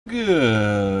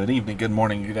Good evening, good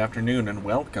morning, good afternoon, and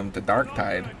welcome to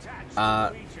Darktide.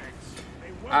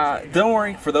 Don't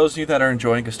worry, for those of you that are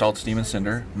enjoying Gestalt Steam and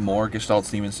Cinder, more Gestalt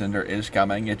Steam and Cinder is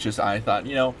coming. It's just, I thought,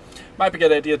 might be a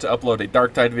good idea to upload a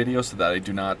Darktide video so that I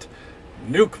do not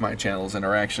nuke my channel's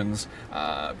interactions,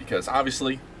 because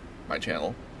obviously, my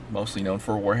channel, mostly known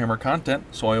for Warhammer content,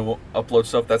 so I will upload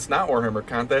stuff that's not Warhammer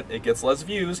content, it gets less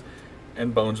views,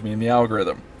 and bones me in the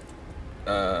algorithm.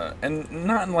 And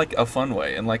not in like a fun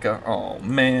way, in like a oh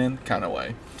man kind of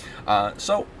way.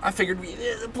 So I figured we'd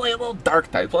play a little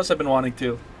Darktide. Plus, I've been wanting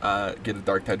to get a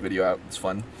Darktide video out. It's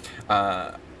fun.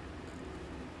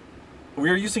 We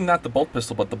are using not the bolt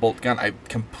pistol, but the bolt gun. I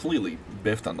completely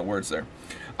biffed on the words there.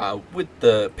 With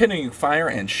the pinning fire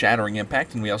and shattering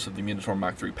impact, and we also have the Minotaur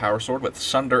Mach 3 power sword with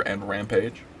Sunder and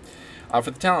Rampage.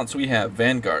 For the talents, we have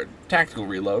Vanguard, Tactical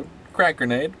Reload, Crack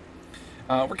Grenade.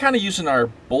 We're kind of using our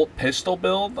bolt pistol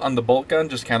build on the bolt gun,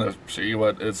 just kind of see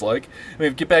what it's like. We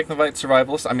have Get Back in the Fight,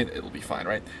 Survivalist. I mean, it'll be fine,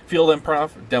 right? Field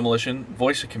Improv, Demolition,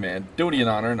 Voice of Command, Duty and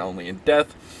Honor, and Only in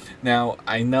Death. Now,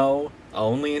 I know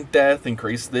Only in Death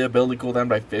increases the ability cooldown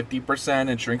by 50%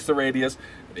 and shrinks the radius.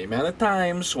 But the amount of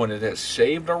times when it has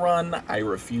saved a run, I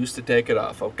refuse to take it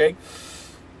off, okay?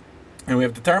 And we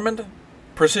have Determined,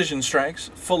 Precision Strikes,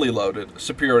 Fully Loaded,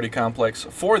 Superiority Complex,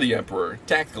 For the Emperor,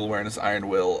 Tactical Awareness, Iron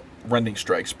Will, Rending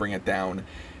Strikes, Bring It Down,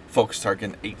 Focus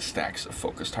Target, 8 stacks of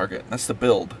Focus Target. That's the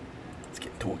build. Let's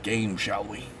get into a game, shall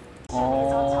we?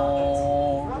 Alrighty,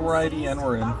 and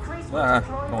we're in. I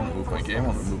don't want to move my game, I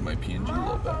want to move my PNG a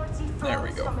little bit. There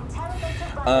we go.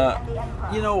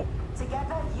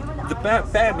 The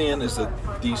Batman is a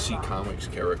DC Comics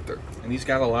character, and he's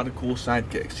got a lot of cool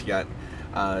sidekicks. You got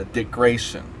Dick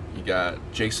Grayson, you got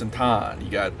Jason Todd,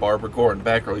 you got Barbara Gordon,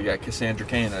 Batgirl, you got Cassandra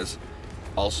Cain as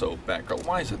also Batgirl.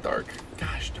 Why is it dark?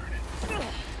 Gosh darn it.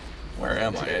 Where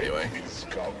am I anyway?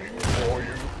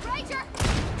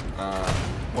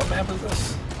 What map is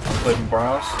this? Clayton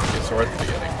Browse? Okay, so we're at the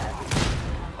beginning.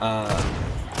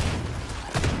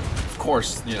 Of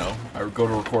course, I go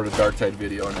to record a Darktide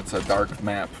video and it's a dark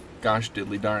map. Gosh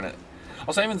diddly darn it.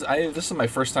 Also, this is my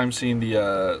first time seeing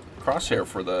the crosshair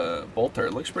for the bolter.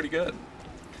 It looks pretty good.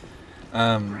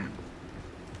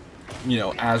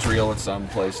 Azrael in some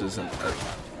places, and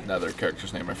another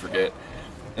character's name I forget.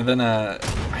 And then, I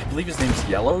believe his name's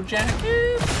Yellow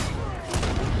Jacket?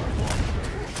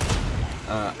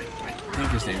 I think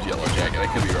his name's Yellow Jacket. I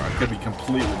could be wrong. I could be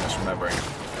completely misremembering.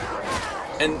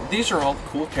 And these are all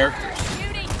cool characters.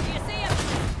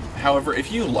 However,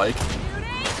 if you like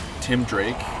Tim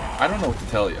Drake, I don't know what to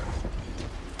tell you.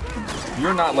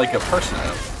 You're not like a person.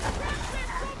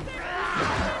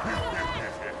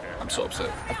 I'm so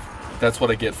upset. That's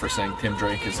what I get for saying Tim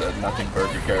Drake is a nothing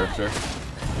burger character.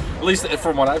 At least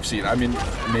from what I've seen. I mean,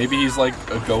 maybe he's like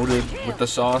a goated with the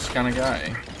sauce kind of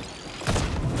guy.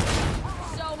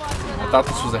 I thought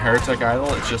this was a heretic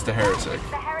idol. It's just a heretic.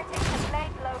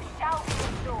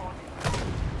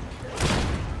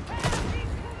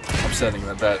 Upsetting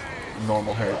that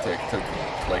normal heretic took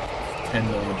like 10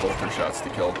 million bolter shots to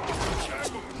kill.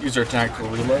 Use our tactical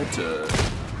reload to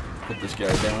put this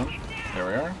guy down. There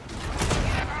we are.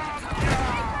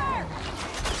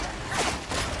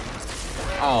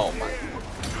 Oh my.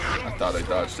 I thought I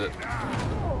dodged it.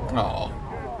 Oh.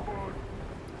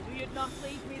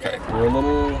 Okay, we're a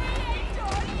little.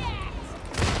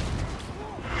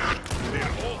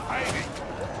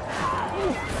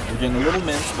 We're getting a little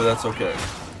minced, but that's okay.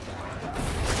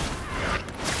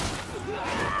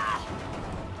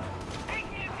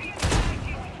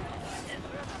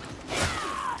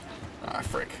 Ah,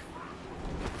 frick.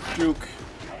 Juke.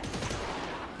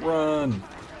 Run.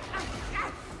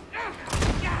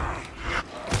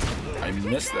 I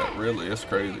missed that, really. It's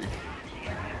crazy.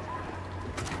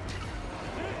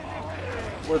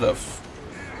 Where the f...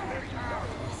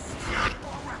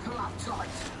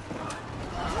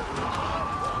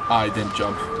 I didn't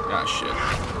jump. Ah, shit.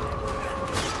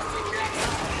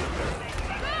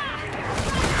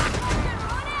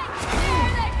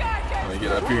 Let me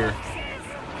get up here.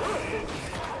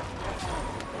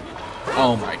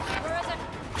 Oh my.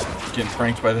 Getting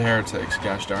pranked by the heretics.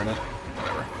 Gosh darn it.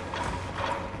 Whatever.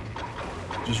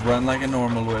 Just run like a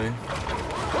normal way.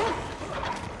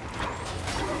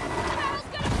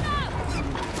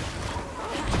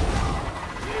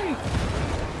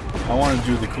 I want to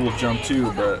do the cool jump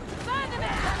too, but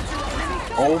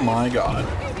oh my god.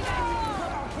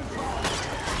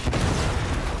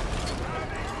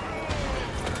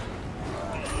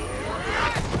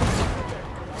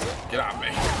 Get off me.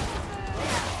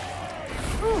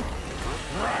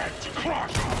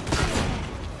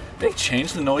 They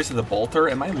changed the noise of the bolter?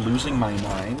 Am I losing my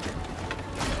mind?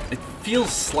 It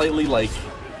feels slightly like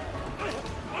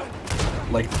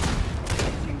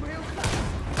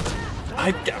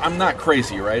I'm not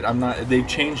crazy, right? I'm not. They've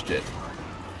changed it.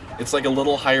 It's like a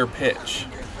little higher pitch.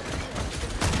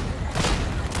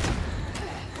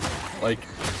 Like.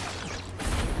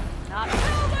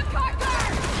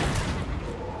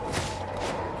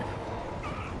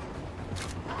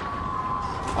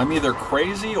 I'm either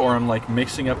crazy or I'm like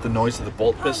mixing up the noise of the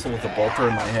bolt pistol with the bolter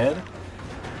in my head. Like,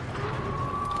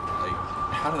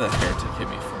 how did that heretic hit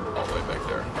me from all the way back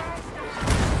there?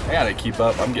 I gotta keep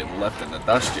up. I'm getting left in the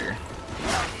dust here.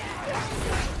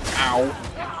 Ow. You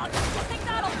think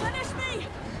that'll finish me?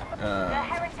 The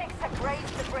heretics have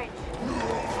raised the bridge.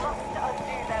 Must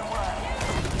undo their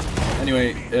work.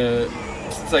 Anyway,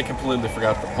 since I completely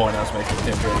forgot the point I was making with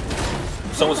Tim Drake,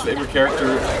 someone's favorite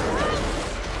character.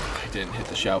 I didn't hit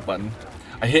the shout button.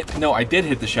 I did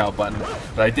hit the shout button,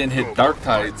 but I didn't hit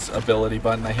Darktide's ability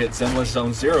button. I hit Zenless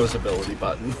Zone Zero's ability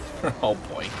button. Oh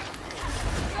boy.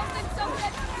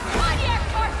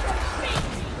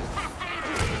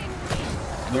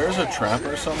 There's a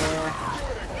trapper somewhere.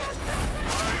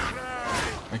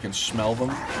 I can smell them.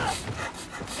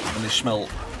 And they smell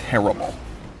terrible.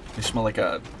 They smell like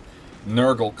a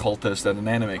Nurgle cultist at an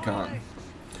anime con.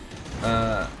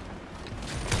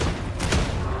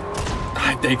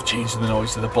 They've changed the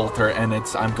noise to the bolter, and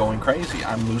I'm going crazy.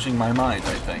 I'm losing my mind,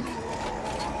 I think.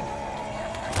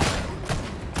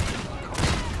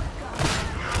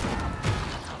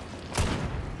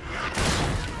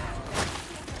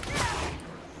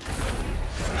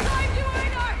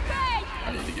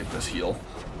 I need to get this heal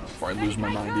before I lose my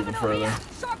mind even further.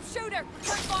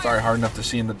 Sorry, hard enough to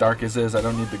see in the dark as is. I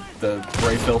don't need the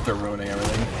gray filter ruining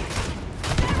everything.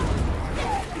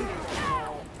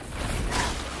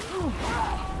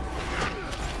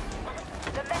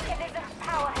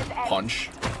 Punch,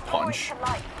 punch,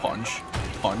 punch,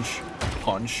 punch,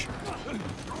 punch,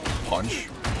 punch,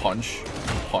 punch,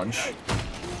 punch.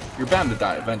 You're bound to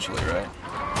die eventually, right?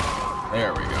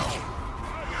 There we go.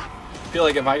 I feel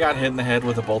like if I got hit in the head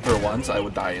with a bolter once, I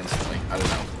would die instantly. I don't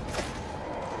know.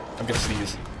 I'm gonna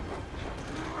sneeze.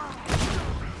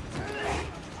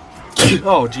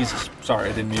 Oh, Jesus. Sorry,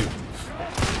 I didn't mute.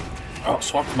 Oh,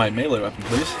 swap to my melee weapon,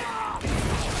 please.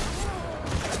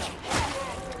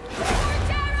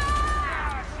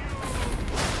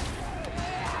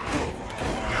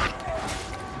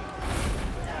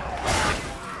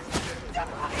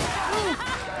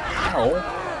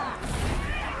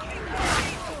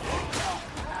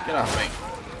 Get off me.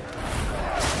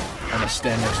 I'm gonna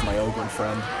stand next to my Ogre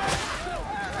friend.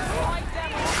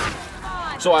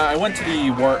 So I went to the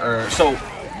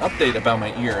update about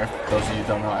my ear. If those of you who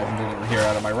don't know, I haven't been able to hear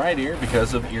out of my right ear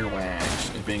because of earwax.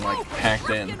 It being like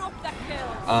packed in.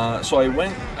 So I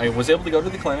was able to go to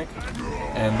the clinic,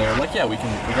 and they're like, yeah, we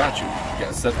got you.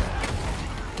 Yeah,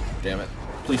 damn it.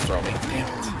 Please throw me. Damn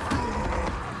it.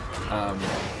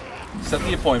 Set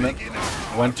the appointment.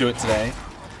 Went to it today.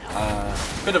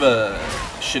 Bit of a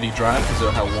shitty drive because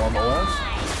of how warm it was.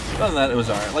 Other than that, it was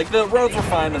alright. Like, the roads were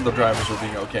fine and the drivers were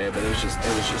being okay, but it was just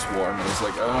warm. And it was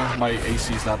like, oh, my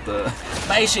AC's not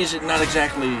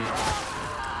exactly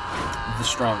the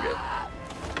strongest.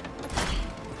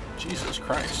 Jesus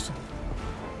Christ.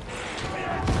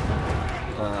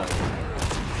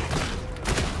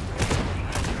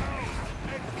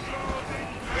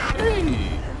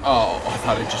 Hey. Oh, I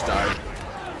thought I just died.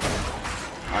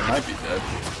 I might be dead.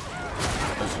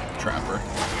 There's a trapper.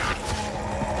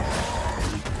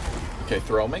 Okay,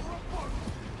 throw me.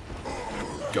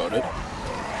 Goated.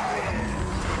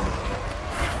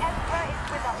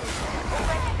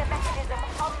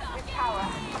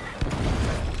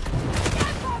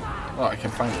 Oh, I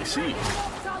can finally see.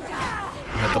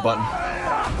 Hit the button.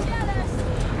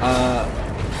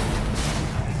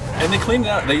 And they cleaned it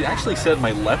out. They actually said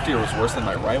my left ear was worse than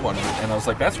my right one, and I was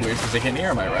like, that's weird because they can't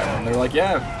hear my right one. They're like,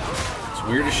 yeah, it's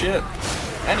weird as shit.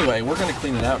 Anyway, we're gonna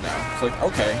clean it out now. It's like,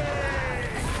 okay.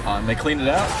 And they cleaned it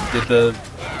out.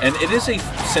 And it is a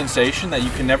sensation that you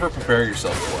can never prepare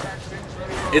yourself for.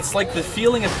 It's like the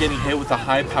feeling of getting hit with a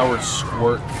high-powered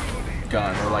squirt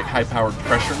gun or like high-powered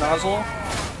pressure nozzle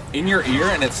in your ear,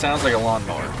 and it sounds like a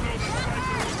lawnmower.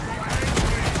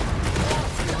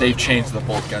 They've changed the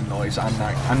bolt gun noise. I'm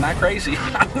not crazy.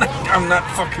 I'm not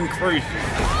fucking crazy.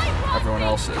 Everyone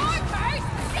else is.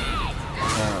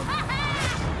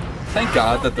 Thank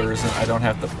God that there isn't. I don't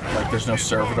have to, like, there's no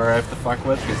servitor I have to fuck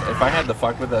with. Because if I had to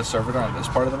fuck with that servitor on this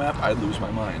part of the map, I'd lose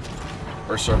my mind.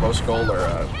 Or servo skull or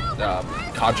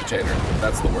cogitator.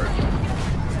 That's the word.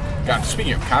 God,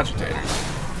 speaking of cogitators,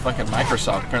 fucking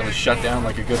Microsoft apparently shut down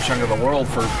like a good chunk of the world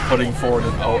for putting forward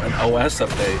an OS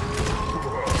update.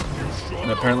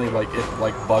 And apparently, like, it,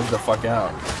 like, bugged the fuck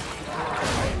out.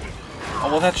 Oh,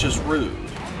 well, that's just rude.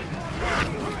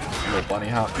 Little bunny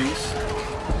hop piece.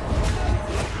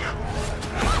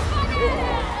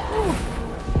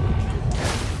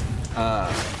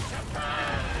 I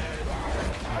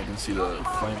can see the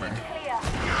flamer.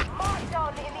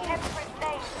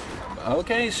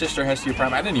 Okay, Sister Hestia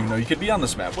Prime. I didn't even know you could be on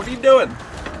this map. What are you doing?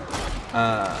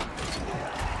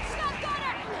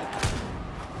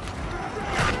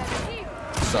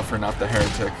 Suffer not the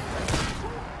heretic.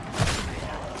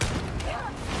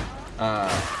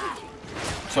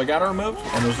 So I got her removed,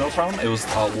 and there was no problem. It was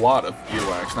a lot of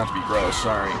earwax, not to be gross,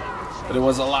 sorry. But it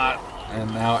was a lot,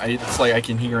 and now it's like I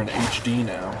can hear in HD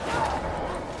now.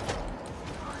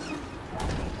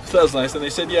 So that was nice, and they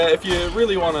said, yeah, if you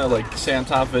really want to, like, stay on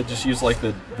top of it, just use, like,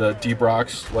 the deep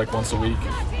rocks, like, once a week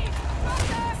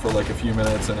for, like, a few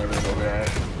minutes, and everything will be alright.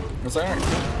 I was like, alright,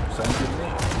 cool. Sounds good to me.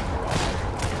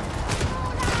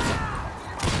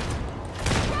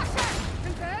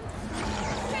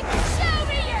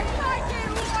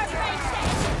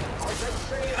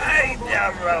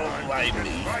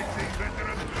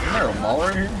 Isn't there a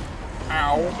Mauler here?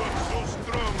 Ow.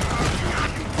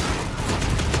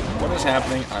 What is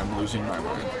happening? I'm losing my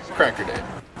mind. Cracker Day.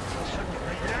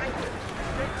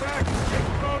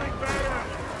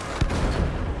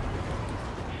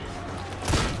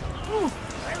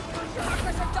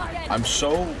 I'm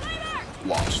so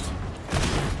lost.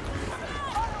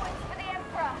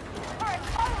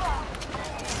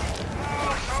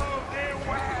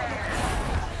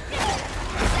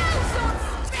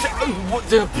 What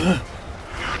the?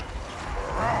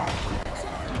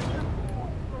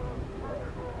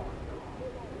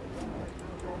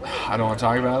 I don't want to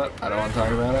talk about it. I don't want to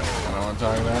talk about it. I don't want to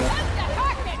talk about it.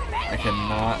 I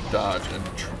cannot dodge a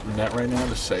net right now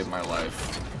to save my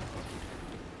life.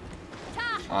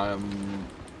 I'm...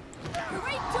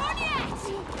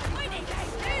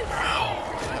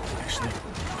 Ow, that actually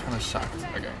kind of sucked.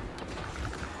 Okay.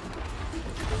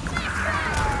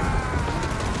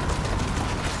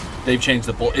 They've changed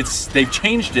the bolt. They've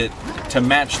changed it to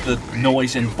match the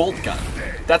noise in bolt gun.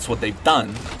 That's what they've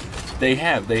done. They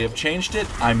have changed it.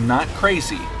 I'm not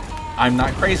crazy. I'm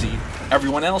not crazy.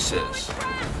 Everyone else is.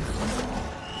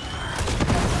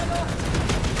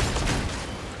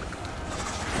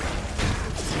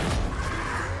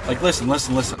 Like, listen.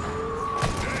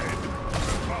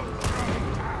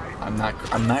 I'm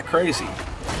not crazy.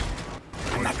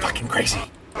 I'm not fucking crazy.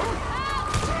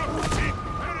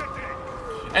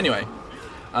 Anyway,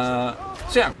 so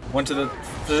yeah, went to the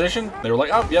physician. They were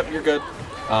like, oh, yep, you're good.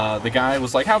 The guy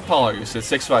was like, how tall are you? I said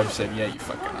 6'5". He said, yeah, you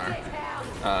fucking are.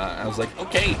 I was like,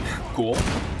 okay, cool.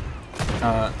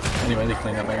 Anyway, they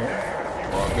cleaned up my ear.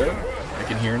 We're all good. I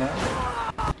can hear now.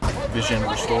 Vision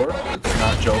restored. It's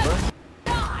not Jover.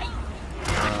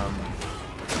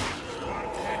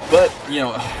 But, you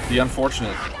know, the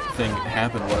unfortunate thing that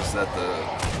happened was that the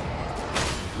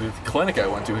clinic I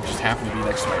went to, it just happened to be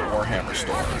next to my Warhammer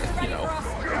store. You know,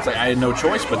 it's like I had no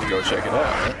choice but to go check it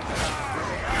out. Right?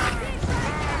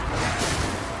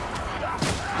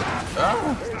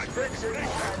 Oh.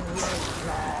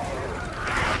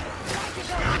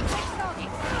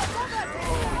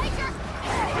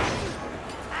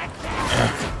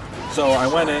 So I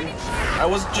went in. I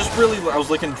was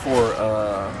looking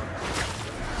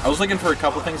for a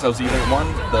couple things. I was either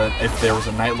if there was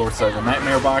a Night Lord side of the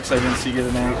Nightmare box I didn't see get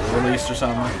released or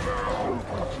something,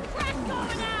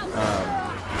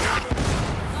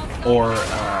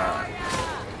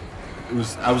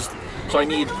 so I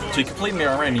need to complete my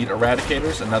armor. I need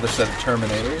Eradicators, another set of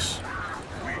Terminators,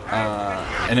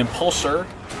 an Impulsor,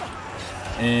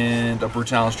 and a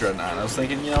Brutalis Dreadnought. I was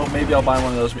thinking, you know, maybe I'll buy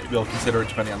one of those. Maybe I'll consider it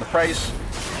depending on the price.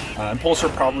 Impulsor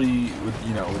probably would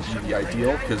be the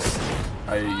ideal, because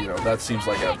that seems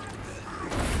like a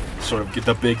sort of get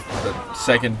the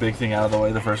second big thing out of the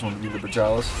way. The first one would be the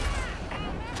Brutalis.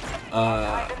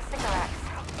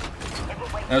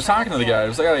 And I was talking to the guy. I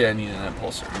was like, oh yeah, I need an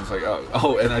Impulsor. He was like,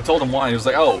 oh, and I told him why. He was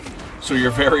like, oh, so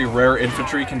your very rare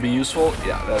infantry can be useful?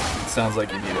 Yeah, that sounds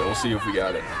like you need it. We'll see if we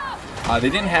got it. They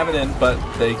didn't have it in, but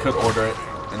they could order it.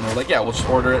 And they're like, yeah, we'll just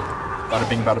order it. Bada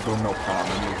bing, bada boom, no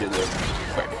problem. And you'll get it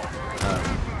quick.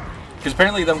 Because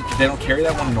apparently they don't carry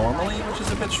that one normally, which is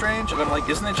a bit strange. And I'm like,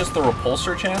 isn't it just the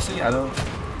repulsor chassis? I don't...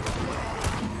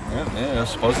 Yeah, I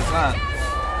suppose it's not.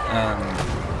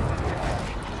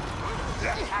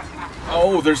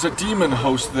 Oh, there's a demon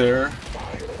host there.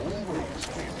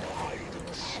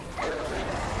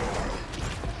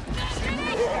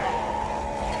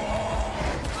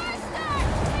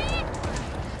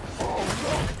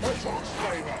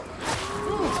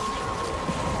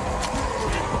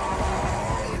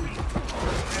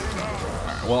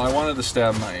 I wanted to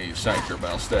stab my psyker, but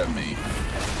I'll stab me.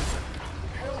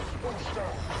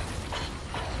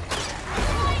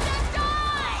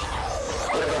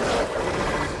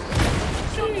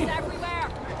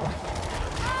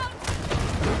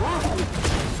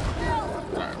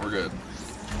 Alright, we're good.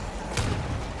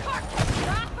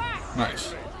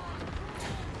 Nice.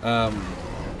 Yeah,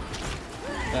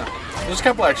 there's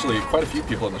quite a few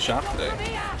people in the shop today.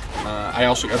 I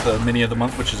also got the mini of the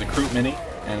month, which is a Kroot mini,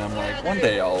 and I'm like, one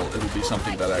day it'll be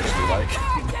something that I actually like.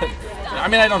 But, I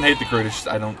mean, I don't hate the Kroot, it's just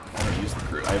I don't use the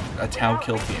Kroot. I have a Tau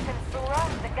kill team.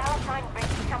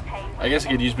 I guess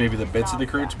I could use maybe the bits of the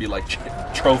Kroot to be like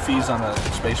trophies on a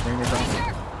Space Marine or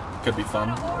something. Could be fun.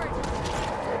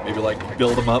 Maybe like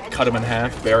build them up, cut them in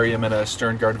half, bury them in a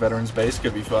Stern Guard veterans base.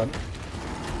 Could be fun.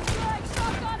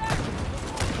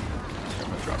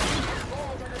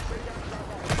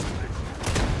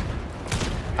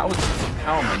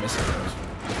 How am I missing those?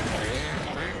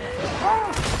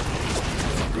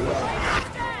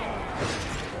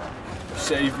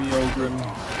 Save me, Ogrim.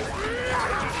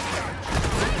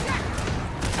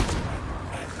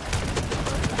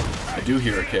 I do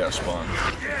hear a chaos spawn.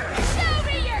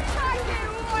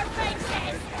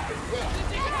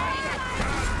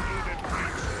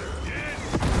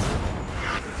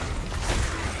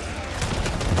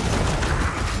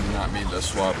 Not mean to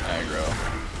swap aggro.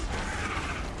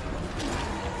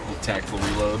 Tactical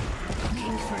reload.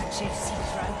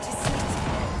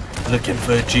 Looking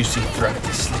for a juicy throat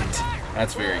to slit.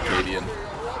 That's very Cadian.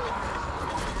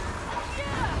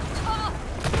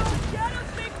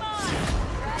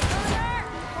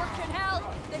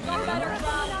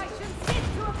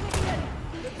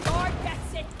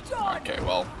 Okay,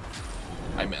 well,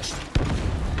 I missed.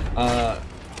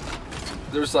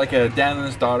 There was like a dad and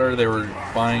his daughter. They were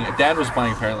buying. Dad was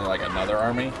buying apparently like another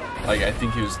army. Like I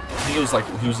think he was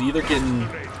either getting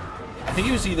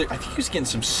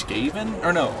some Skaven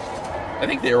or no. I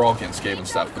think they were all getting Skaven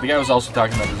stuff. But the guy was also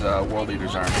talking about his World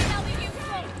Eaters army.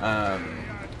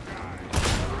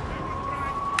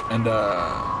 And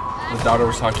the daughter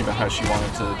was talking about how she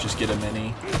wanted to just get a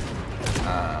mini.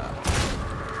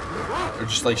 Or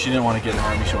just like she didn't want to get an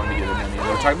army, she wanted to get a mini. They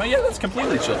were talking about, yeah, that's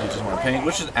completely chill. You just want to paint,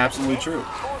 which is absolutely true.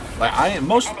 Like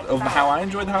most of how I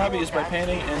enjoy the hobby is by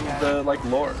painting and the like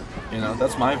lore. You know,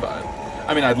 that's my vibe.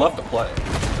 I mean, I'd love to play.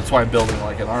 That's why I'm building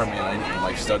like an army and I'm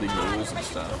like studying the rules and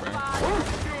stuff,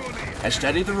 right? I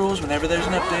study the rules whenever there's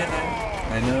an update.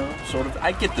 I know, sort of.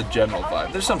 I get the general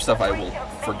vibe. There's some stuff I will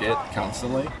forget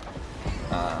constantly.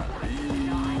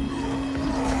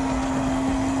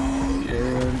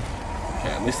 Okay,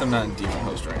 at least I'm not in demon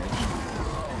host range.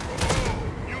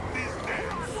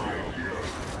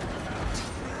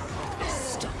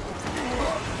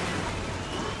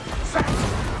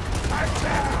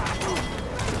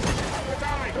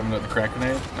 Another crack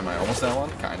grenade? Am I almost that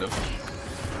one? Kind of.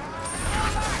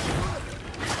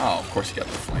 Oh, of course you got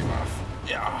the flame off.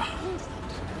 Yeah.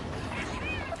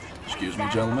 Excuse me,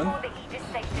 gentlemen.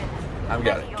 I've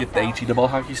got to get the AT double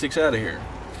hockey sticks out of here.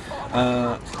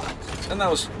 And that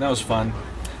was fun.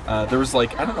 There was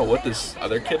like, I don't know what this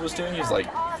other kid was doing. He's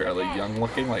like fairly young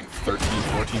looking, like 13,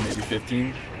 14, maybe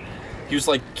 15. He was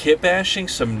like kit bashing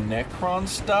some Necron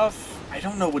stuff. I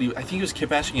don't know what I think he was kit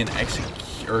bashing an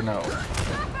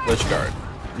Lich Guard.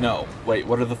 No, wait,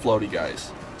 what are the floaty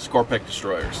guys? Scorpic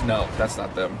Destroyers. No, that's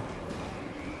not them.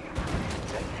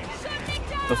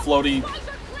 The floaty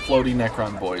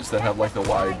Necron boys that have like the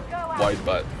wide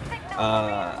butt.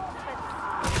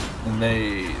 And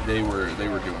they were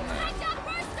doing that.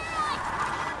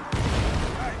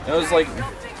 It was like, I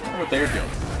don't know what they were doing.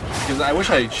 Because I wish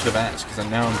I should have asked, because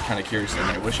now I'm kind of curious and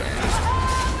I wish I asked.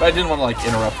 But I didn't want to like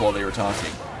interrupt while they were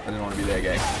talking. I didn't want to be that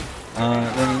guy.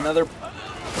 Then another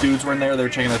dudes were in there, they were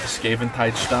checking out the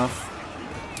Skaventide stuff.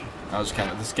 The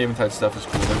Skaventide stuff is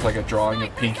cool. There's like a drawing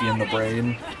of Pinky in the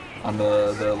brain on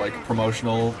the like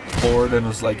promotional board, and it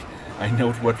was like, I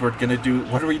know what we're gonna do.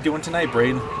 What are we doing tonight,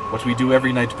 Brain? What we do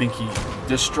every night, Pinky.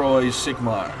 Destroy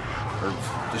Sigmar. Or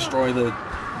destroy the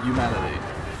humanity.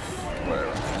 Whatever.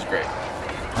 It was great.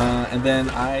 And then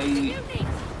I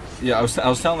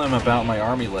was telling them about my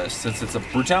army list. Since it's a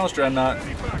Brutalis Dreadnought,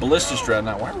 Ballistus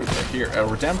Dreadnought, why are we back here? A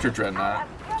Redemptor Dreadnought,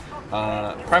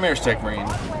 Primaris Tech Marine,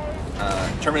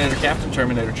 Terminator Captain,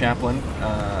 Terminator Chaplain,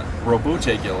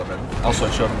 Robute Gilliman. Also,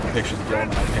 I showed him the picture of the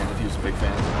Gilliman I painted. He was a big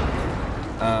fan.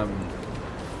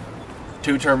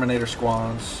 2 Terminator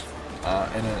Squads,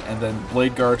 and then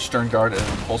Blade Guard, Stern Guard, and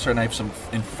Pulsar Knife, some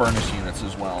Infernus units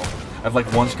as well. I have like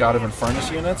 1 squad of Infernus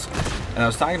units, and I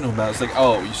was talking to him about it. It's like,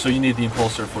 oh, so you need the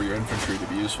Impulsor for your infantry to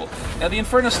be useful. Now the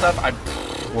Infernus stuff, I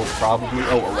will probably,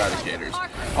 Eradicators.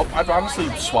 I'd honestly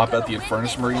swap out the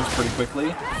Infernus Marines pretty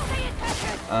quickly.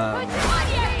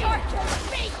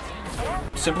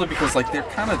 Simply because like they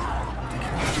kind of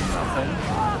do nothing.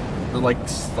 They're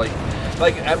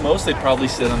like at most they'd probably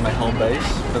sit on my home base,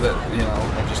 but that, you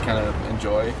know, I just kind of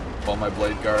enjoy while my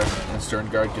Blade Guard and Stern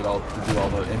Guard get all to do all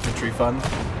the infantry fun.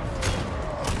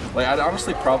 Like I'd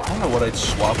honestly I don't know what I'd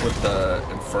swap with the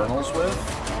Infernals with.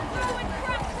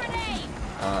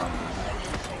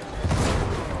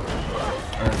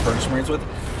 Or Infernus Marines with.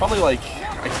 Probably like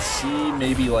I could see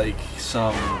maybe like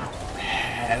some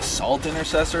assault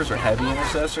intercessors or heavy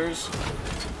intercessors.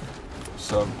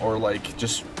 Or like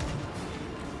just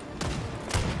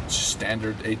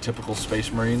standard atypical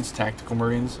Space Marines, tactical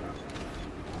Marines,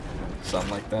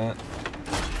 something like that.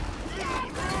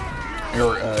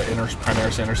 Or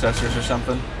Primaris intercessors or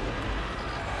something.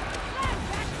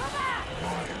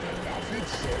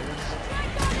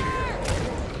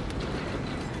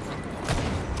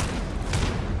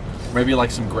 Maybe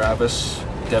like some Gravis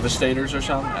Devastators or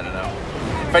something. I don't know.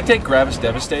 If I take Gravis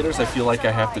Devastators, I feel like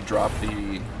I have to drop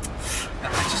the.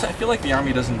 I feel like the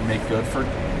army doesn't make good for.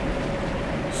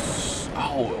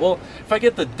 Oh well, if I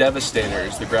get the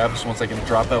Devastators, the Gravis ones, I can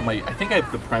drop out my. I think I have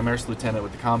the Primaris Lieutenant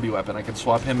with the combi weapon. I can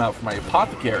swap him out for my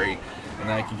Apothecary, and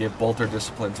then I can give Bolter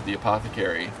Discipline to the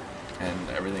Apothecary, and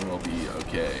everything will be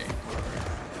okay.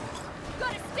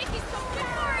 Got a sticky something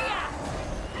for ya!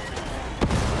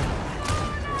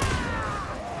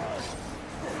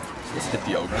 Let's hit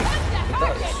the ogre. It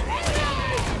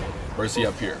does. Or is he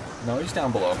up here? No, he's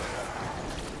down below.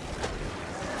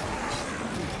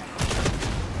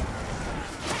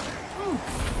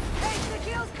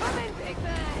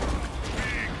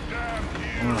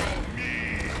 Alright.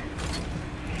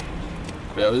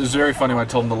 Yeah, it was very funny when I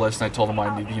told him the list and I told him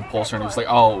I need the Impulsor, and he was like,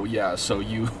 oh yeah, so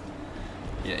you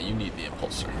need the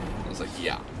Impulsor. I was like,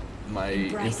 yeah. My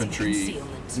infantry, you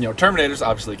know, Terminators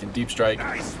obviously can deep strike.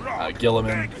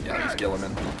 Gilliman, yeah, he's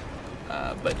Gilliman.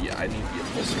 But yeah, I need the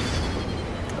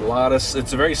Impulsor.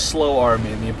 It's a very slow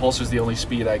army, and the Impulsor's the only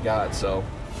speed I got, so.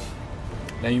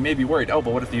 Now you may be worried, oh,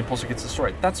 but what if the Impulsor gets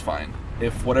destroyed? That's fine.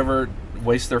 If whatever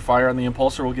wastes their fire on the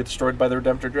Impulsor will get destroyed by the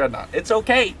Redemptor Dreadnought, it's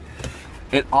okay.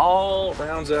 It all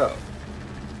rounds out.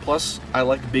 Plus, I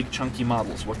like big chunky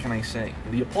models, what can I say?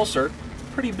 The Impulsor,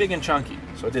 pretty big and chunky,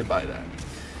 so I did buy that.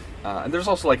 And there's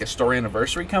also like a story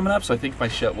anniversary coming up, so I think my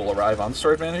shit will arrive on the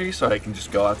story anniversary, so I can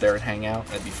just go out there and hang out.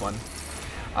 That'd be fun.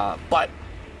 But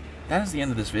that is the end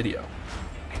of this video.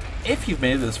 If you've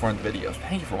made it this far in the video,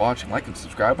 thank you for watching. Like and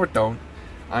subscribe, or don't.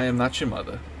 I am not your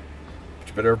mother. But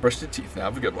you better brush your teeth now.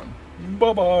 Have a good one.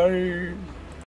 Bye-bye.